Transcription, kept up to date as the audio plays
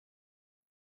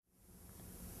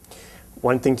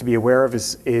One thing to be aware of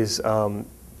is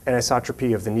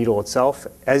anisotropy of the needle itself.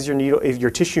 As your needle, if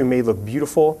your tissue may look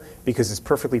beautiful because it's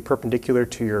perfectly perpendicular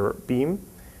to your beam,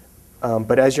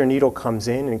 but as your needle comes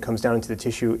in and comes down into the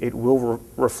tissue, it will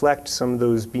reflect some of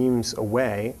those beams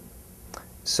away.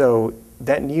 So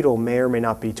that needle may or may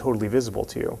not be totally visible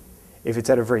to you. If it's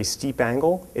at a very steep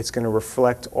angle, it's going to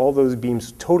reflect all those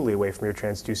beams totally away from your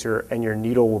transducer, and your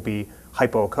needle will be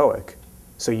hypoechoic.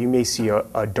 So you may see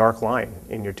a dark line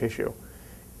in your tissue.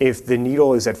 If the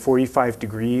needle is at 45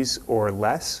 degrees or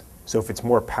less, so if it's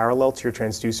more parallel to your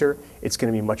transducer, it's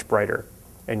going to be much brighter,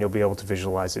 and you'll be able to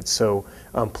visualize it. So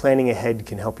planning ahead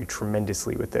can help you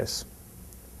tremendously with this.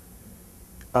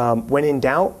 When in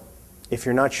doubt, if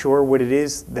you're not sure what it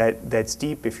is that's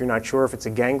deep, if you're not sure if it's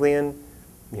a ganglion,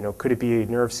 could it be a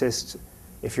nerve cyst?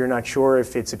 If you're not sure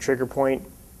if it's a trigger point,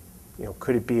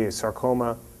 could it be a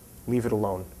sarcoma? Leave it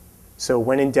alone. So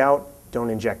when in doubt, don't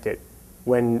inject it.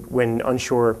 When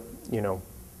unsure,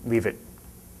 leave it.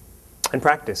 And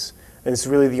practice. And it's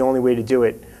really the only way to do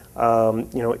it.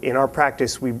 In our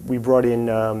practice, we brought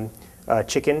in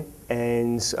chicken,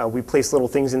 and we placed little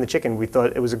things in the chicken. We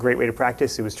thought it was a great way to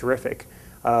practice. It was terrific.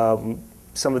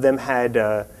 Some of them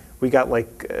had, we got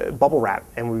bubble wrap,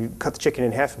 and we cut the chicken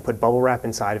in half and put bubble wrap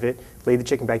inside of it, laid the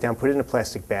chicken back down, put it in a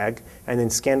plastic bag, and then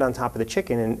scanned on top of the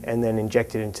chicken and then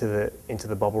injected into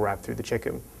the bubble wrap through the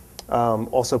chicken.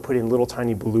 Also put in little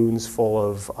tiny balloons full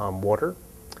of water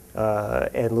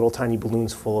and little tiny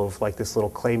balloons full of this little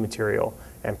clay material,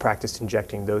 and practiced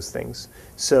injecting those things.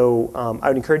 So I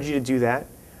would encourage you to do that.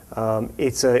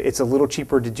 It's a little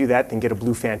cheaper to do that than get a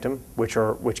blue phantom,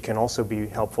 which can also be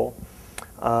helpful.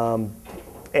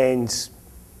 And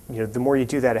the more you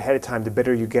do that ahead of time, the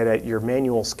better you get at your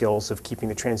manual skills of keeping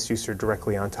the transducer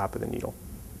directly on top of the needle.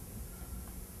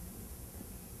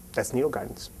 That's needle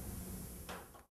guidance.